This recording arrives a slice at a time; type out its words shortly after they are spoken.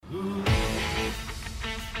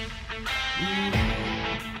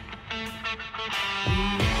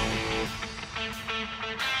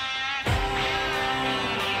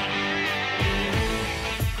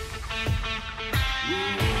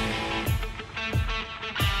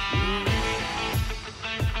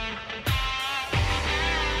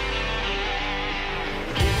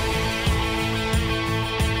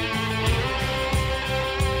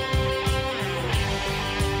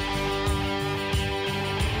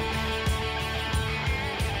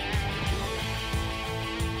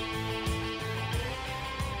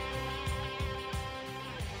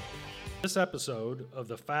This episode of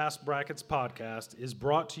the Fast Brackets podcast is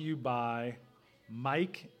brought to you by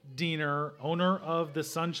Mike Diener, owner of the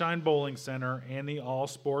Sunshine Bowling Center and the All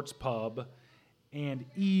Sports Pub, and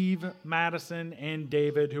Eve, Madison, and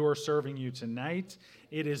David, who are serving you tonight.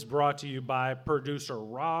 It is brought to you by producer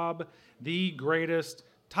Rob, the greatest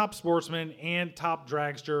top sportsman and top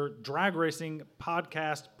dragster, drag racing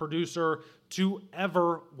podcast producer to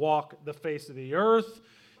ever walk the face of the earth.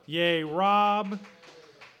 Yay, Rob.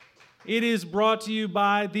 It is brought to you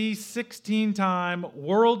by the 16-time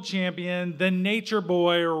world champion, the nature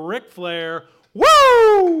boy, Ric Flair.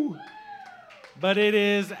 Woo! But it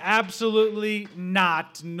is absolutely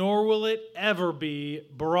not, nor will it ever be,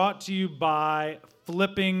 brought to you by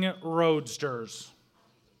Flipping Roadsters.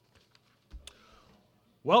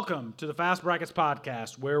 Welcome to the Fast Brackets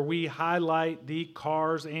podcast, where we highlight the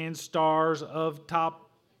cars and stars of top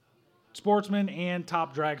sportsman and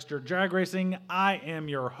top dragster drag racing. I am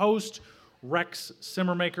your host, Rex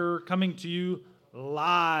Simmermaker, coming to you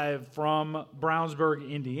live from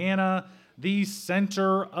Brownsburg, Indiana, the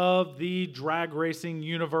center of the drag racing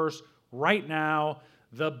universe right now,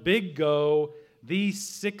 the big go, the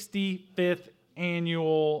 65th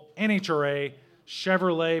annual NHRA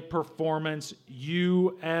Chevrolet Performance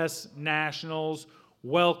U.S. Nationals.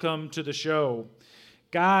 Welcome to the show.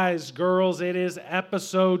 Guys, girls, it is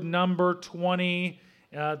episode number 20.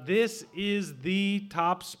 This is the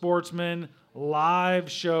Top Sportsman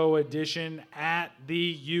live show edition at the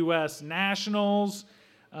U.S. Nationals.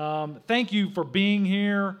 Thank you for being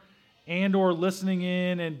here and or listening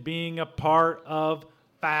in and being a part of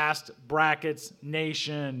Fast Brackets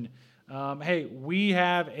Nation. Hey, we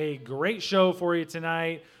have a great show for you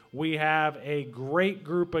tonight. We have a great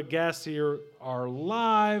group of guests here are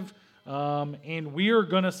live. And we are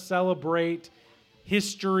going to celebrate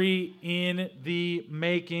history in the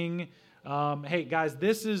making. Hey, guys,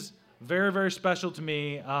 this is very, very special to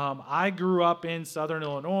me. I grew up in Southern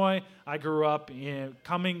Illinois. I grew up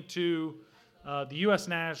coming to the U.S.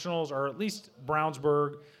 Nationals, or at least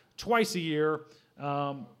Brownsburg, twice a year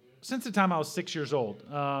since the time I was 6 years old.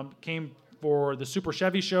 Came for the Super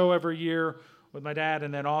Chevy show every year with my dad,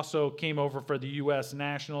 and then also came over for the U.S.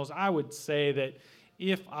 Nationals. I would say that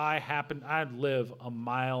if I'd live a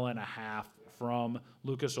mile and a half from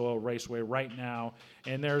Lucas Oil Raceway right now,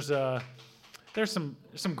 and there's some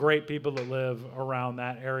great people that live around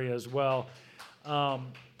that area as well.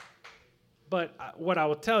 But what I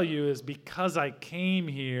will tell you is, because I came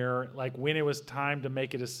here, like when it was time to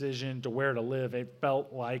make a decision to where to live, it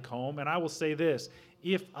felt like home. And I will say this: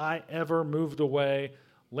 if I ever moved away,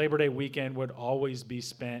 Labor Day weekend would always be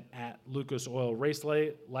spent at Lucas Oil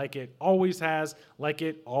Raceway, like it always has, like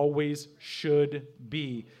it always should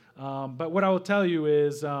be. But what I will tell you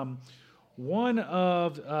is one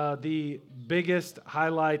of the biggest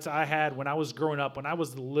highlights I had when I was growing up, when I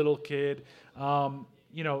was a little kid,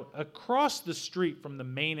 across the street from the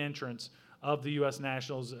main entrance of the U.S.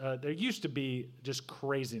 Nationals, there used to be just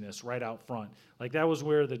craziness right out front. Like that was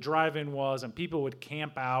where the drive-in was, and people would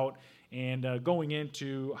camp out. And going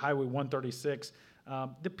into Highway 136,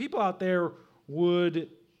 the people out there would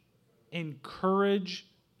encourage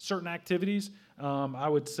certain activities. I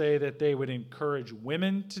would say that they would encourage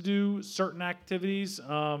women to do certain activities,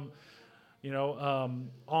 on,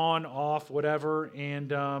 off, whatever. And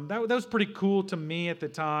that was pretty cool to me at the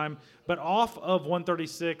time. But off of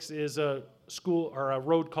 136 is a school or a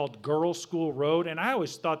road called Girls School Road. And I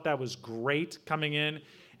always thought that was great coming in.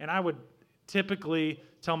 And I would typically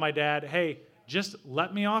tell my dad, hey, just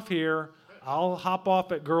let me off here. I'll hop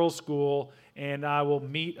off at girls' school, and I will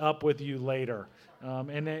meet up with you later.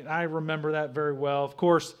 I remember that very well. Of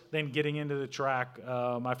course, then getting into the track,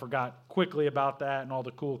 I forgot quickly about that and all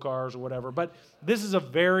the cool cars or whatever. But this is a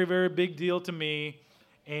very, very big deal to me,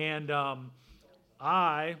 and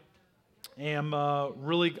I am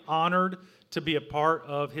really honored to be a part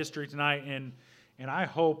of history tonight, and I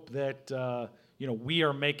hope that we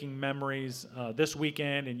are making memories this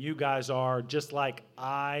weekend, and you guys are, just like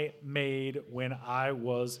I made when I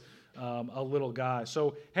was a little guy.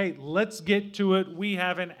 So, hey, let's get to it. We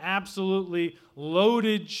have an absolutely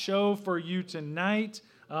loaded show for you tonight,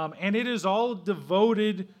 and it is all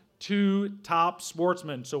devoted to top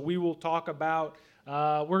sportsmen. So we will talk about,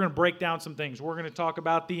 we're going to break down some things. We're going to talk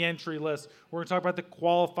about the entry list. We're going to talk about the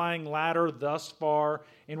qualifying ladder thus far,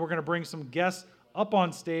 and we're going to bring some guests up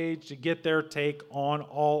on stage to get their take on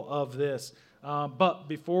all of this. But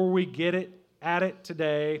before we get at it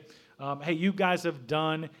today, hey, you guys have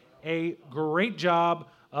done a great job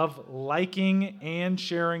of liking and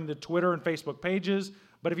sharing the Twitter and Facebook pages.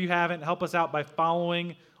 But if you haven't, help us out by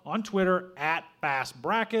following on Twitter at Fast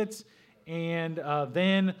Brackets and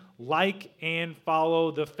then like and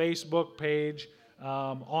follow the Facebook page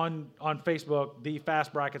on Facebook, the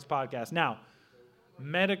Fast Brackets Podcast. Now,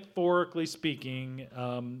 metaphorically speaking,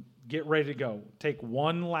 get ready to go. Take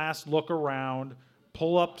one last look around,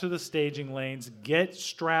 pull up to the staging lanes, get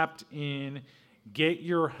strapped in, get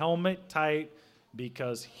your helmet tight,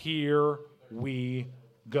 because here we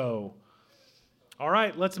go. All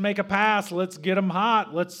right, let's make a pass. Let's get them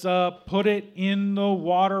hot. Let's put it in the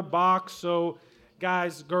water box. So,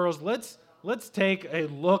 guys, girls, let's take a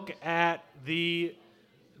look at the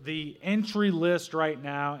entry list right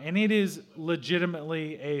now, and it is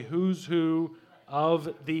legitimately a who's who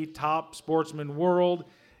of the top sportsman world.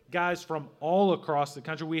 Guys from all across the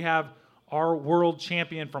country. We have our world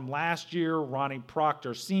champion from last year, Ronnie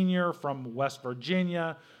Proctor Sr. from West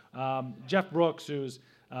Virginia, Jeff Brooks, who's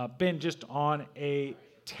been just on a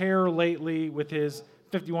tear lately with his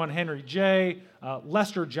 51 Henry J.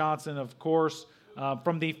 Lester Johnson, of course,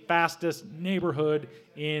 from the fastest neighborhood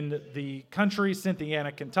in the country,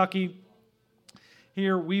 Cynthiana, Kentucky.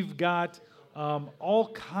 Here we've got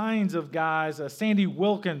all kinds of guys. Sandy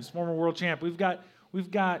Wilkins, former world champ. We've got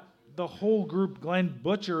the whole group. Glenn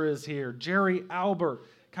Butcher is here. Jerry Albert,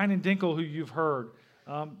 Kynan Dinkle, who you've heard.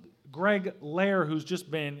 Greg Lair, who's just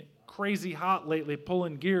been crazy hot lately,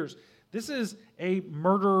 pulling gears. This is a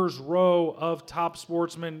murderer's row of top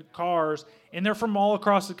sportsman cars, and they're from all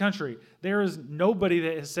across the country. There is nobody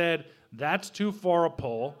that has said, that's too far a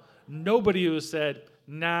pull. Nobody who has said,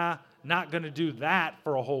 nah, not going to do that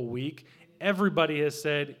for a whole week. Everybody has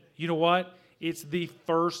said, you know what? It's the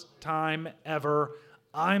first time ever.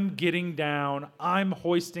 I'm getting down. I'm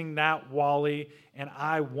hoisting that Wally, and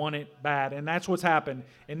I want it bad. And that's what's happened.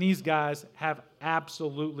 And these guys have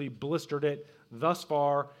absolutely blistered it thus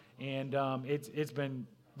far, and it's been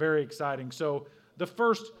very exciting. So the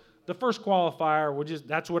first qualifier,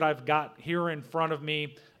 that's what I've got here in front of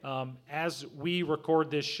me. As we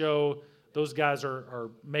record this show, those guys are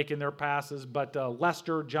making their passes. But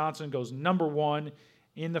Lester Johnson goes number one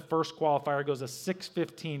in the first qualifier. Goes a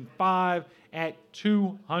 6:15.5 at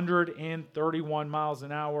 231 miles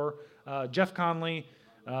an hour. Jeff Conley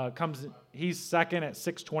he's second at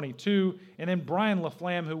 6:22. And then Brian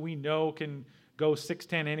LaFlamme, who we know can go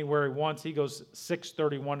 6:10 anywhere he wants, he goes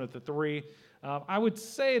 6:31 with the 3. I would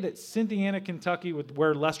say that Cynthiana, Kentucky, with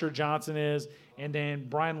where Lester Johnson is, and then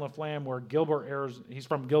Brian LaFlamme, where he's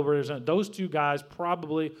from Gilbert, Arizona. Those two guys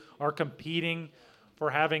probably are competing for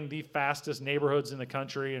having the fastest neighborhoods in the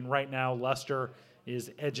country, and right now Lester is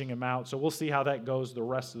edging him out. So we'll see how that goes the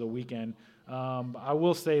rest of the weekend. I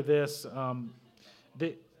will say this: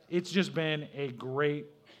 it's just been a great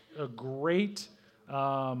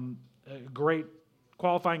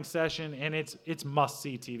qualifying session, and it's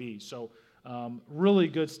must-see TV. So really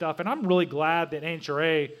good stuff, and I'm really glad that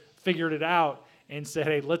NHRA figured it out and said,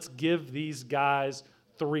 hey, let's give these guys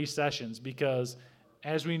 3 sessions, because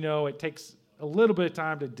as we know, it takes a little bit of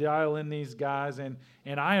time to dial in these guys, and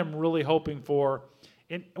I am really hoping for,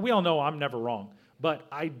 and we all know I'm never wrong, but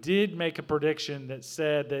I did make a prediction that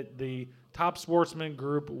said that the top sportsman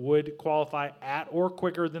group would qualify at or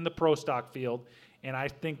quicker than the pro stock field, and I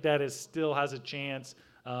think that still has a chance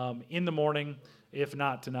in the morning, if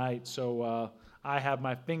not tonight. So I have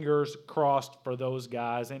my fingers crossed for those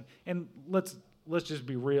guys, and let's just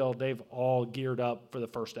be real, they've all geared up for the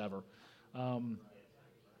first ever. All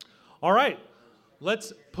right,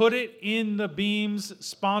 let's put it in the beams,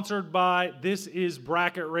 sponsored by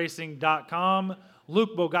thisisbracketracing.com.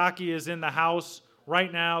 Luke Bogacki is in the house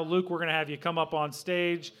right now. Luke, we're going to have you come up on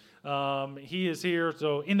stage. He is here.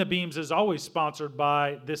 So In the Beams is always sponsored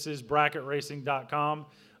by thisisbracketracing.com.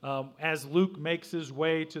 As Luke makes his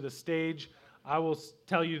way to the stage, I will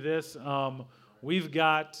tell you this: we've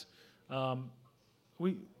got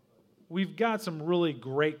some really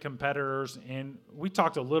great competitors, and we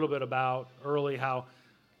talked a little bit about early how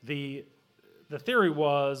the theory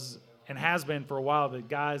was and has been for a while that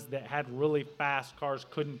guys that had really fast cars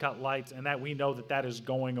couldn't cut lights, and that we know that is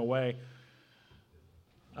going away.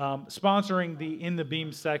 Sponsoring the In the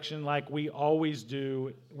Beam section like we always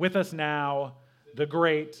do, with us now, the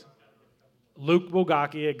great Luke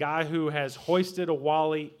Bogacki, a guy who has hoisted a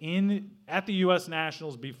Wally at the U.S.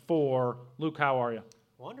 Nationals before. Luke, how are you?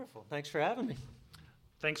 Wonderful. Thanks for having me.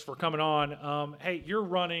 Thanks for coming on. Hey, you're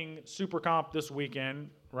running Super Comp this weekend,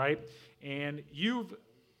 right? And you've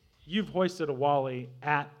hoisted a Wally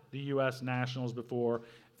at the U.S. Nationals before.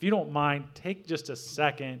 If you don't mind, take just a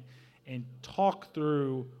second and talk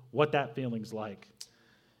through what that feeling's like.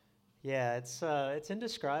 Yeah, it's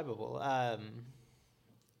indescribable.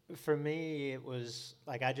 For me, it was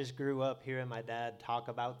like I just grew up hearing my dad talk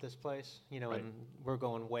about this place, Right. and we're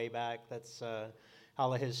going way back. That's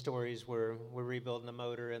all of his stories were we're rebuilding the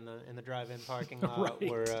motor in the drive-in parking lot.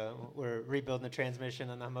 Right. We're rebuilding the transmission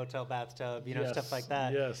in the motel bathtub, stuff like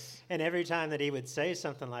that. Yes. And every time that he would say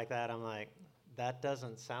something like that, I'm like, that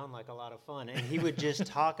doesn't sound like a lot of fun. And he would just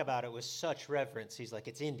talk about it with such reverence. He's like,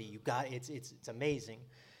 it's Indy, it's amazing.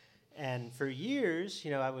 And for years,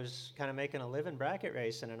 I was kind of making a living bracket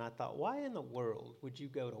racing, and I thought, why in the world would you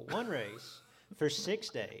go to one race for 6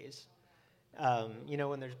 days?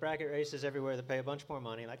 When there's bracket races everywhere that pay a bunch more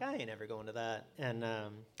money, like I ain't ever going to that. And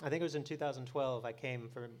I think it was in 2012 I came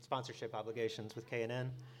for sponsorship obligations with K&N,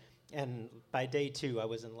 and by day 2 I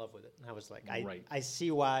was in love with it. I was like, Right. I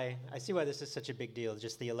see why this is such a big deal,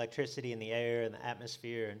 just the electricity in the air and the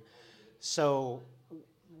atmosphere. And so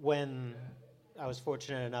when I was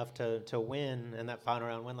fortunate enough to win, and that final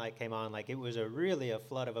round win light came on, like it was really a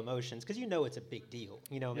flood of emotions, because it's a big deal.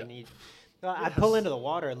 I pull into the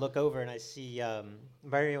water and look over, and I see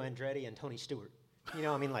Mario Andretti and Tony Stewart.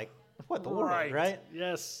 Like, what the world, right?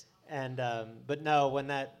 Yes. And but no, when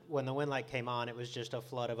the win light came on, it was just a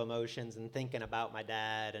flood of emotions and thinking about my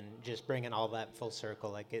dad and just bringing all that full circle.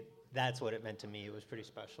 Like that's what it meant to me. It was pretty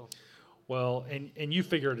special. Well, and you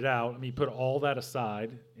figured it out. I mean, you put all that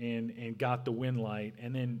aside and got the win light,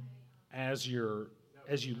 and then as you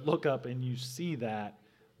look up and you see that,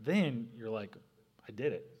 then you're like, I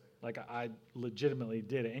did it. Like I legitimately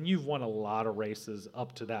did it. And you've won a lot of races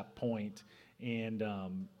up to that point. And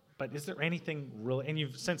but is there anything really?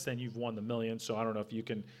 And since then you've won the million, so I don't know if you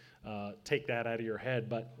can take that out of your head.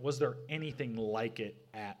 But was there anything like it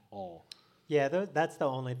at all? Yeah, that's the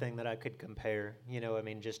only thing that I could compare,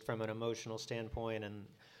 just from an emotional standpoint and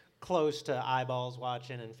close to eyeballs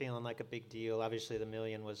watching and feeling like a big deal. Obviously, the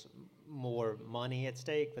million was more money at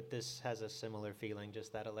stake, but this has a similar feeling,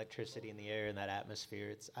 just that electricity in the air and that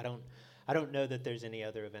atmosphere. I don't know that there's any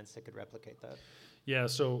other events that could replicate that. Yeah,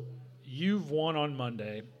 so you've won on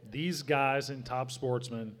Monday. These guys in Top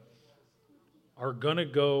Sportsman are going to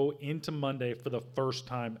go into Monday for the first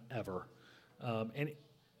time ever. And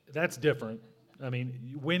that's different. I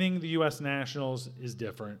mean, winning the U.S. Nationals is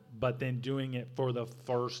different, but then doing it for the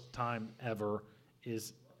first time ever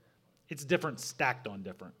it's different, stacked on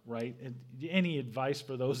different, right? Any advice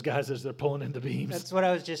for those guys as they're pulling in the beams? That's what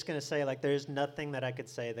I was just going to say. Like, there's nothing that I could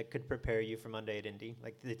say that could prepare you for Monday at Indy.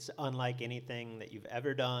 Like, it's unlike anything that you've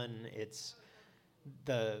ever done. It's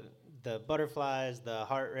the butterflies, the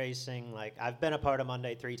heart racing. Like, I've been a part of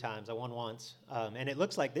Monday 3 times. I won once. And it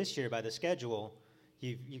looks like this year by the schedule,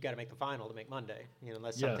 you've got to make the final to make Monday,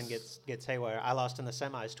 unless something gets haywire. I lost in the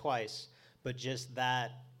semis twice, but just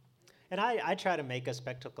that. And I try to make a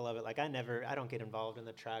spectacle of it. Like, I don't get involved in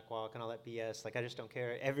the track walk and all that BS. Like, I just don't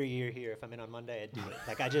care. Every year here, if I'm in on Monday, I do it.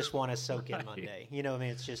 Like, I just want to soak in Monday.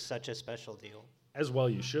 It's just such a special deal. As well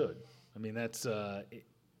you should. I mean, that's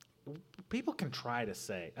people can try to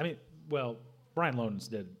say. I mean, well, Brian Lonens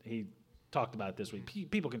did. He talked about it this week.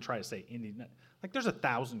 People can try to say Indy. Like, there's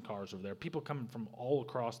 1,000 cars over there. People coming from all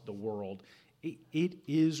across the world. It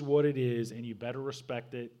is what it is, and you better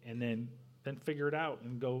respect it, and then figure it out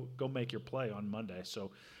and go make your play on Monday. So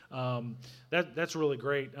that's really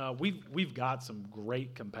great. We've got some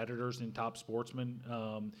great competitors in Top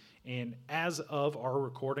Sportsman, and as of our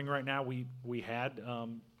recording right now, we had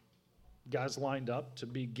guys lined up to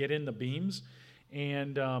get in the beams,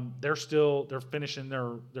 and they're finishing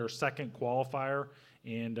their second qualifier,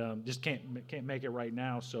 and just can't make it right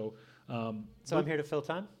now. So I'm here to fill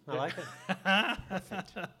time. I like it.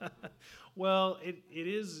 Perfect. Well, it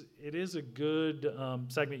is a good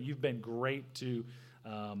segment. You've been great to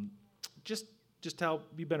just how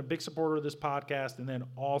you've been a big supporter of this podcast, and then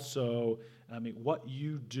also, I mean, what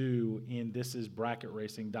you do in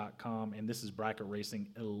thisisbracketracing.com and This Is Bracket Racing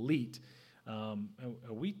Elite. And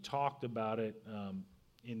we talked about it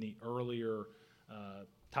in the earlier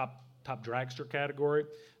top dragster category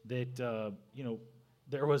that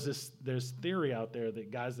there was this theory out there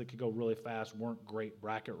that guys that could go really fast weren't great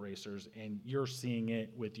bracket racers, and you're seeing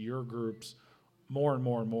it with your groups more and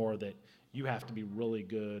more and more that you have to be really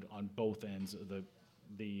good on both ends of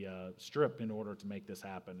the strip in order to make this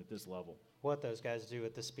happen at this level. What those guys do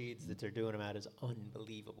at the speeds that they're doing them at is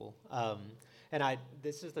unbelievable. And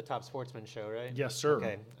this is the Top Sportsman show, right? Yes, sir.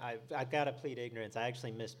 Okay, I've got to plead ignorance. I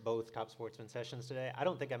actually missed both Top Sportsman sessions today. I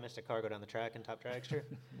don't think I missed a car go down the track in Top Dragster.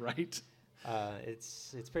 Right.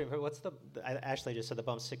 It's pretty. What's I actually just said the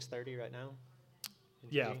bump's 630 right now.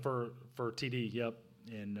 Yeah, for TD. Yep.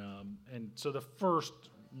 And so the first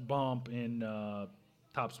bump in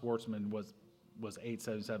Top Sportsman was was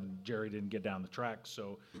 877. Jerry didn't get down the track.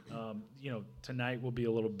 So, tonight will be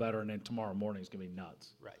a little better, and then tomorrow morning is going to be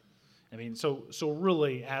nuts. Right. I mean, so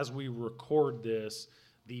really, as we record this,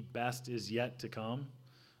 the best is yet to come.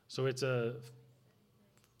 So it's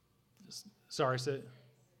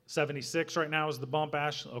 76 right now is the bump,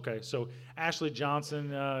 Ash. Okay, so Ashley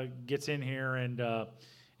Johnson gets in here, and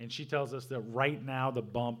she tells us that right now the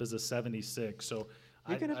bump is a 76. So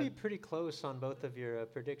you're going to be pretty close on both of your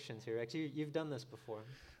predictions here. Actually, you've done this before.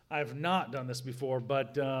 I've not done this before,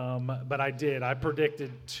 but I did. I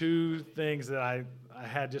predicted two things that I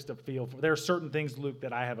had just a feel for. There are certain things, Luke,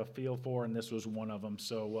 that I have a feel for, and this was one of them.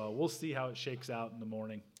 So we'll see how it shakes out in the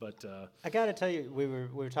morning. But I got to tell you, we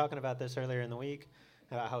were talking about this earlier in the week,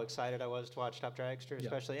 how excited I was to watch Top Dragster,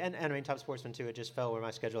 especially, and I mean Top Sportsman too. It just fell where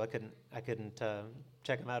my schedule. I couldn't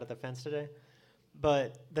check them out at the fence today.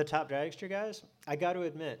 But the Top Dragster guys, I got to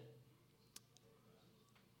admit,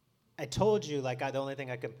 I told you the only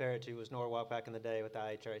thing I compare it to was Norwalk back in the day with the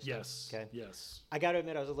IHRA stuff. Yes. Okay. Yes. I got to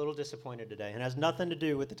admit I was a little disappointed today, and it has nothing to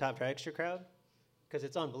do with the Top Dragster crowd, because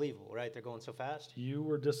it's unbelievable, right? They're going so fast. You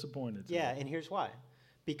were disappointed today. Yeah, and here's why.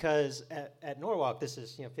 Because at Norwalk, this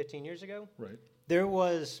is 15 years ago. Right. There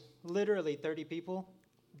was literally 30 people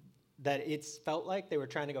that it felt like they were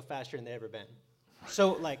trying to go faster than they'd ever been.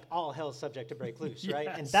 So, all hell's subject to break loose, right?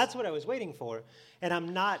 Yes. And that's what I was waiting for. And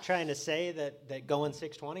I'm not trying to say that going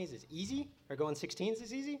 620s is easy or going 16s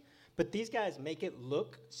is easy, but these guys make it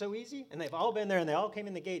look so easy. And they've all been there, and they all came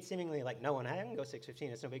in the gate seemingly no one, I can go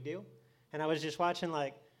 615, it's no big deal. And I was just watching,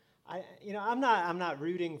 I'm not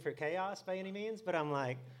rooting for chaos by any means, but I'm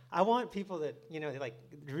I want people that,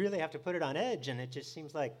 really have to put it on edge, and it just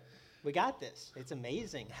seems like we got this. It's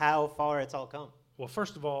amazing how far it's all come. Well,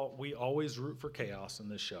 first of all, we always root for chaos in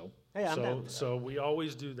this show. Hey, I'm down for that. So we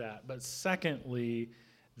always do that. But secondly,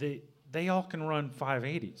 they all can run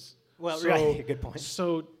 580s. Well, right, good point.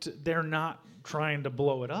 So they're not trying to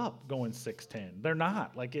blow it up going 610. They're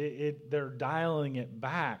not. They're dialing it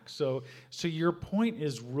back. So your point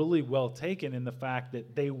is really well taken in the fact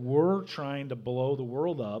that they were trying to blow the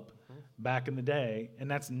world up back in the day,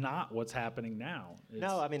 and that's not what's happening now.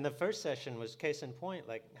 No, I mean, the first session was case in point.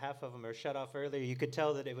 Half of them are shut off earlier. You could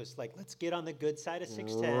tell that it was let's get on the good side of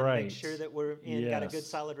 610, right. Make sure that we're in, got a good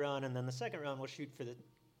solid run, and then the second round we'll shoot for the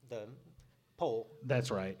pole.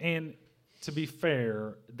 That's right. And to be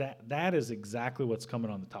fair, that is exactly what's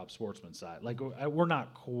coming on the Top Sportsman side. We're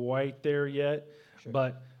not quite there yet, sure.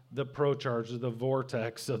 But the Pro Chargers, the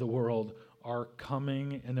Vortex of the world are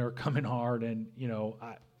coming, and they're coming hard. And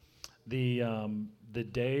the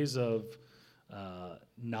days of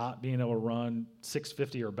not being able to run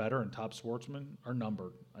 650 or better in Top Sportsman are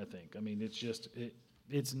numbered, I think. I mean, it's just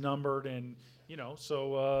it's numbered, and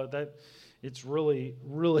so that it's really,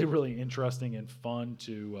 really, really interesting and fun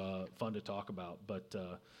to talk about. But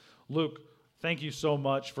Luke, thank you so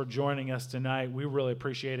much for joining us tonight. We really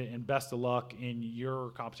appreciate it, and best of luck in your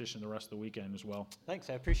competition the rest of the weekend as well. Thanks,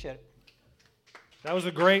 I appreciate it. That was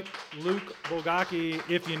a great Luke Bulgaki,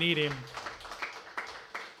 if you need him.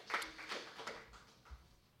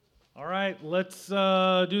 All right, let's do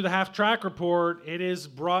the half-track report. It is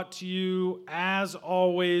brought to you, as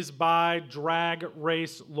always, by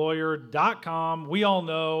DragRaceLawyer.com. We all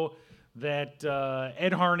know that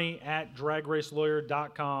Ed Harney at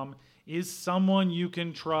DragRaceLawyer.com is someone you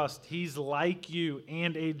can trust. He's like you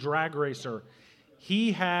and a drag racer.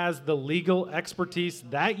 He has the legal expertise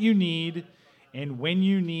that you need, and when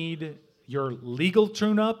you need your legal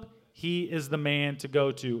tune-up, he is the man to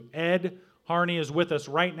go to. Ed Harney is with us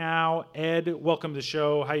right now. Ed, welcome to the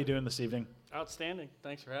show. How you doing this evening? Outstanding.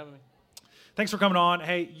 Thanks for having me. Thanks for coming on.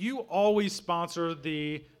 Hey, you always sponsor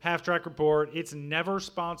the Half Track Report. It's never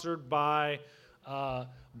sponsored by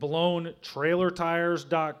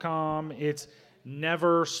BlownTrailerTires.com. It's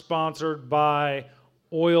never sponsored by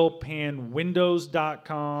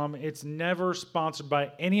OilPanWindows.com. It's never sponsored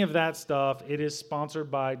by any of that stuff. It is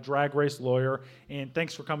sponsored by Drag Race Lawyer. And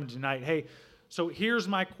thanks for coming tonight. Hey, so here's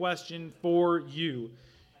my question for you.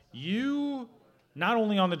 You, not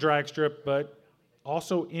only on the drag strip, but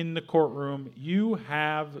also in the courtroom, you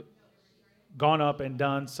have gone up and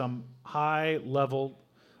done some high-level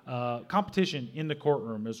competition in the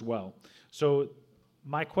courtroom as well. So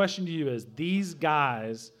my question to you is, these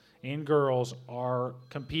guys and girls are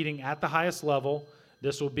competing at the highest level.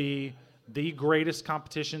 This will be the greatest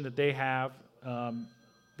competition that they have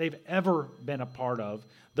they've ever been a part of.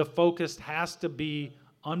 The focus has to be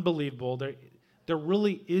unbelievable. There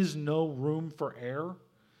really is no room for error.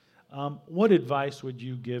 What advice would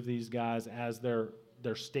you give these guys as they're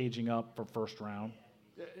staging up for first round?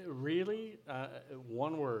 Really,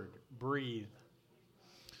 one word: breathe.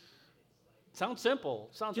 Sounds simple.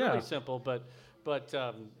 Sounds Yeah. really simple, but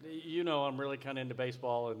I'm really kind of into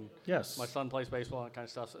baseball, and Yes. my son plays baseball and that kind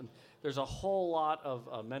of stuff. And there's a whole lot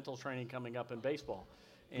of mental training coming up in baseball.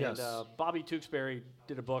 And Yes. Bobby Tewksbury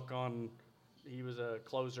did a book on. He was a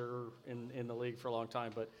closer in the league for a long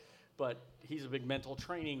time, but he's a big mental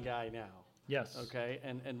training guy now. Yes. Okay,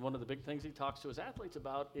 and one of the big things he talks to his athletes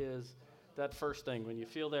about is that first thing. When you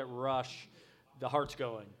feel that rush, the heart's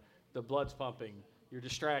going, the blood's pumping, you're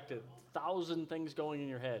distracted, 1,000 things going in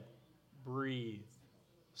your head. Breathe.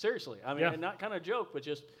 Seriously. I mean, Yeah. and not kind of joke, but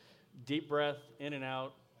just deep breath in and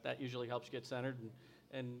out. That usually helps you get centered.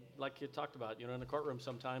 And like you talked about, in the courtroom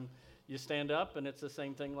sometime you stand up, and it's the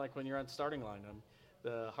same thing like when you're on the starting line.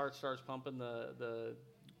 The heart starts pumping, the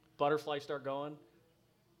butterflies start going.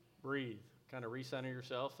 Breathe. Kind of recenter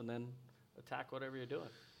yourself, and then attack whatever you're doing.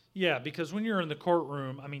 Yeah, because when you're in the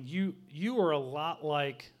courtroom, I mean, you are a lot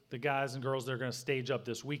like the guys and girls that are going to stage up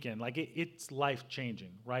this weekend. Like, it's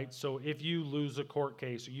life-changing, right? So if you lose a court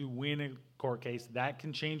case or you win a court case, that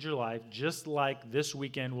can change your life, just like this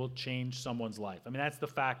weekend will change someone's life. I mean, that's the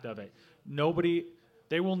fact of it.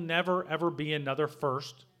 There will never, ever be another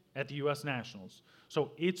first at the U.S. Nationals.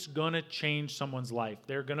 So it's going to change someone's life.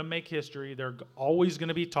 They're going to make history. They're always going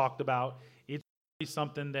to be talked about. It's going to be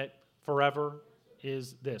something that forever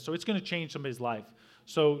is this. So it's going to change somebody's life.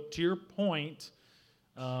 So to your point,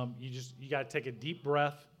 you got to take a deep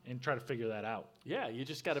breath and try to figure that out. Yeah, you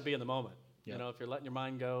just got to be in the moment. Yeah. If you're letting your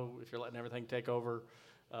mind go, if you're letting everything take over,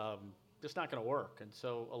 it's not going to work. And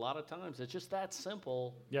so a lot of times it's just that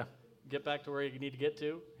simple. Yeah. Get back to where you need to get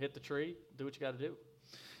to, hit the tree, do what you got to do.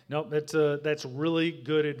 No, that's really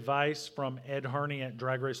good advice from Ed Harney at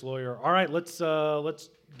Drag Race Lawyer. All right, let's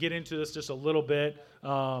get into this just a little bit.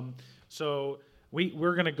 So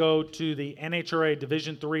we're going to go to the NHRA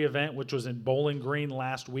Division III event, which was in Bowling Green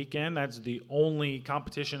last weekend. That's the only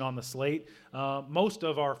competition on the slate. Most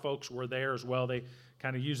of our folks were there as well. They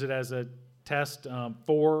kind of use it as a test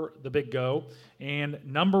for the Big Go. And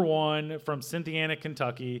number one from Cynthiana,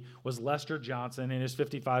 Kentucky was Lester Johnson in his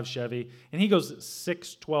 55 Chevy. And he goes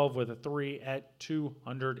 6'12" with a 3 at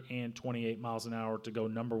 228 miles an hour to go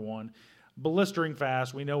number one. Blistering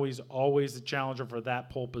fast. We know he's always the challenger for that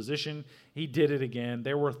pole position. He did it again.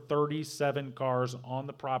 There were 37 cars on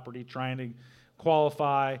the property trying to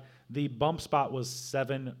qualify. The bump spot was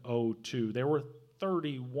 7:02. There were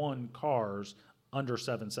 31 cars under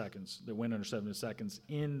 7 seconds that went under 7 seconds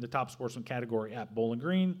in the top sportsman category at Bowling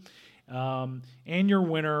Green. And your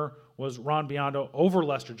winner was Ron Biondo over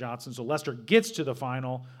Lester Johnson. So Lester gets to the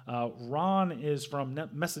final. Ron is from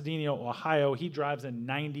Pasadena, Ohio. He drives a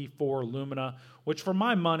 94 Lumina, which for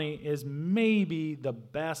my money is maybe the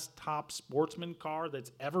best top sportsman car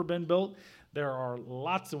that's ever been built. There are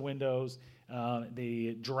lots of windows.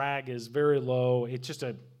 The drag is very low. It's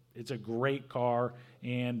a great car,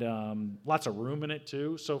 and lots of room in it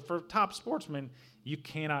too. So for top sportsman, you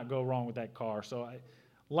cannot go wrong with that car. So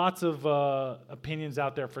lots of opinions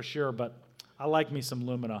out there for sure, but I like me some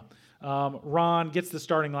Lumina. Ron gets the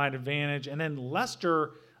starting line advantage, and then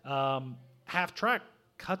Lester, half track,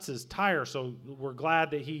 cuts his tire. So we're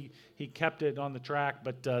glad that he kept it on the track,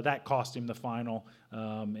 but that cost him the final,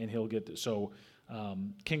 and he'll get it. So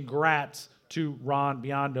congrats to Ron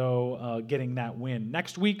Biondo getting that win.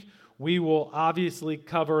 Next week, we will obviously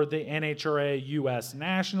cover the NHRA U.S.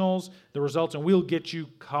 Nationals, the results, and we'll get you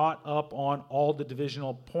caught up on all the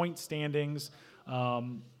divisional point standings.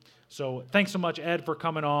 So thanks so much, Ed, for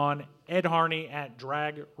coming on. Ed Harney at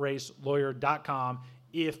dragracelawyer.com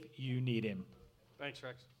if you need him. Thanks,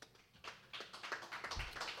 Rex.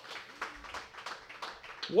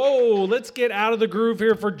 Whoa, let's get out of the groove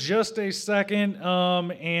here for just a second.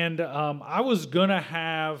 I was going to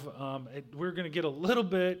have, we're going to get a little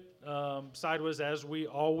bit sideways as we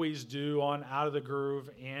always do on Out of the Groove.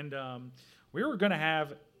 And we were going to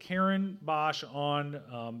have Karen Bosch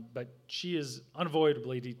on, but she is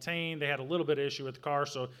unavoidably detained. They had a little bit of issue with the car,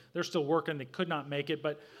 so they're still working. They could not make it.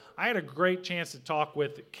 But I had a great chance to talk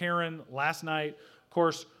with Karen last night. Of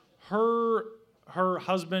course, her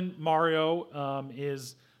husband, Mario,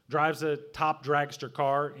 drives a top dragster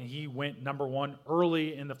car, and he went number one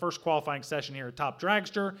early in the first qualifying session here at Top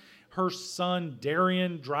Dragster. Her son,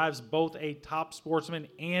 Darian, drives both a top sportsman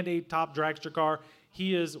and a top dragster car.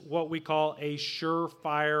 He is what we call a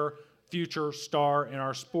surefire future star in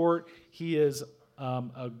our sport. He is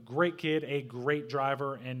a great kid, a great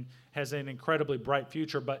driver, and has an incredibly bright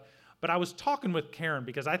future. But But I was talking with Karen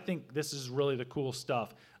because I think this is really the cool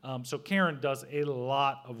stuff. So Karen does a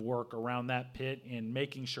lot of work around that pit and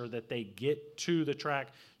making sure that they get to the track.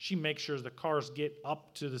 She makes sure the cars get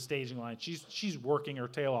up to the staging line. She's working her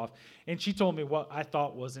tail off. And she told me what I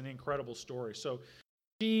thought was an incredible story. So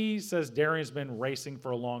she says Darian's been racing for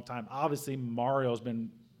a long time. Obviously, Mario's been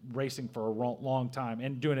racing for a long time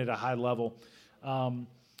and doing it at a high level.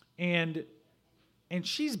 And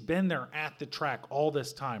she's been there at the track all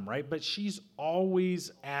this time, right? But she's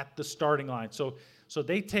always at the starting line. So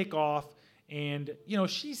they take off, and,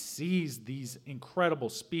 she sees these incredible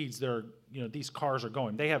speeds these cars are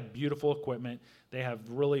going. They have beautiful equipment. They have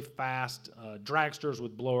really fast dragsters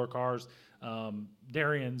with blower cars.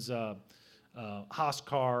 Darian's Haas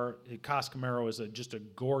car, Haas Camaro, is just a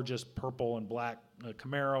gorgeous purple and black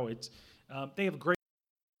Camaro. They have great,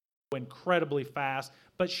 incredibly fast,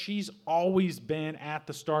 but she's always been at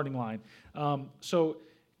the starting line. So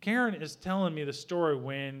Karen is telling me the story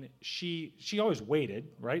when she always waited,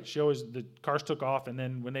 right? The cars took off, and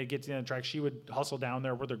then when they get to the end of the track, she would hustle down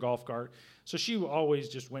there with her golf cart. So she always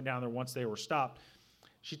just went down there once they were stopped.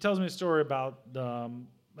 She tells me a story about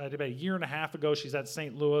a year and a half ago, she's at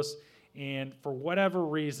St. Louis, and for whatever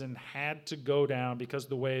reason had to go down because of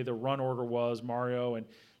the way the run order was, Mario, and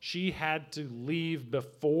she had to leave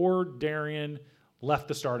before Darian left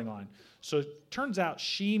the starting line. So it turns out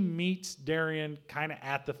she meets Darian kind of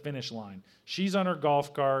at the finish line. She's on her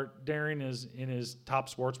golf cart. Darian is in his top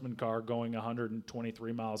Sportsman car going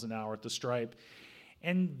 123 miles an hour at the stripe.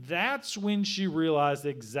 And that's when she realized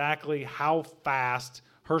exactly how fast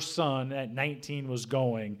her son at 19 was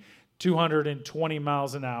going, 220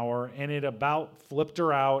 miles an hour, and it about flipped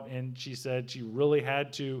her out, and she said she really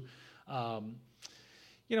had to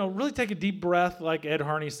really take a deep breath, like Ed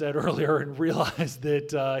Harney said earlier, and realize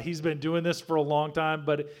that he's been doing this for a long time.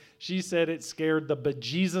 But she said it scared the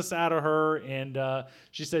bejesus out of her, and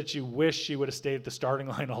she said she wished she would have stayed at the starting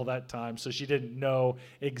line all that time, so she didn't know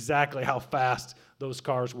exactly how fast those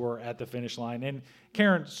cars were at the finish line. And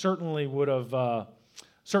Karen certainly would have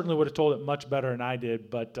told it much better than I did,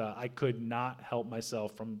 but I could not help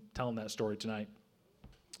myself from telling that story tonight.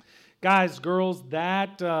 Guys, girls,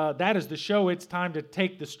 that is the show. It's time to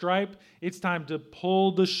take the stripe. It's time to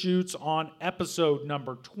pull the chutes on episode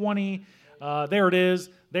number 20. There it is.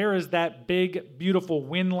 There is that big, beautiful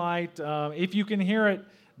wind light. If you can hear it,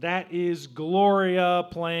 that is Gloria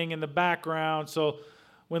playing in the background. So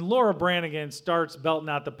when Laura Branigan starts belting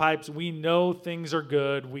out the pipes, we know things are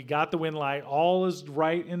good. We got the wind light. All is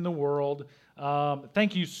right in the world.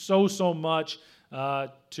 Thank you so much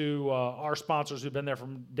to our sponsors who've been there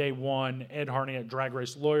from day one, Ed Harney at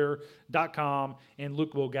DragRaceLawyer.com and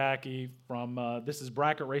Luke Wilgacki from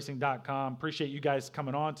thisisbracketracing.com. Appreciate you guys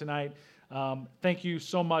coming on tonight. Thank you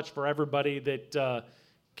so much for everybody that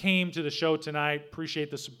came to the show tonight. Appreciate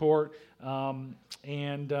the support.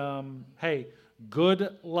 Hey,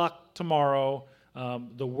 good luck tomorrow.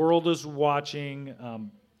 The world is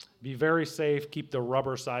watching. Be very safe. Keep the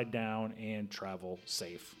rubber side down and travel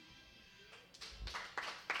safe.